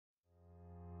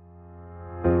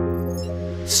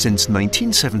Since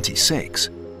 1976,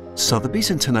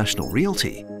 Sotheby's International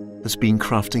Realty has been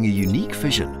crafting a unique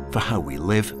vision for how we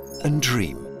live and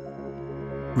dream,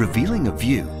 revealing a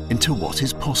view into what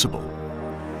is possible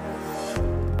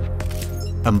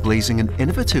and blazing an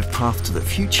innovative path to the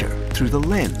future through the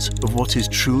lens of what is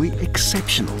truly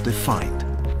exceptional defined.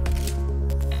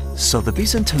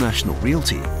 Sotheby's International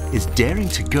Realty is daring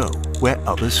to go where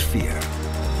others fear.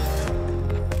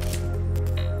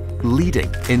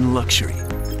 Leading in luxury.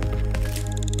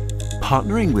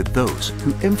 Partnering with those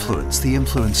who influence the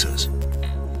influencers.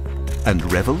 And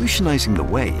revolutionizing the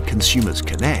way consumers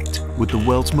connect with the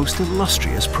world's most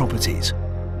illustrious properties.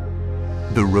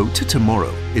 The road to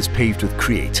tomorrow is paved with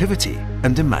creativity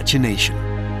and imagination.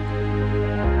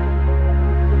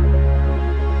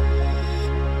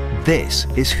 This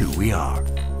is who we are.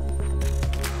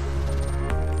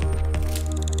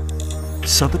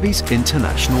 Sotheby's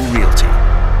International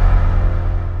Realty.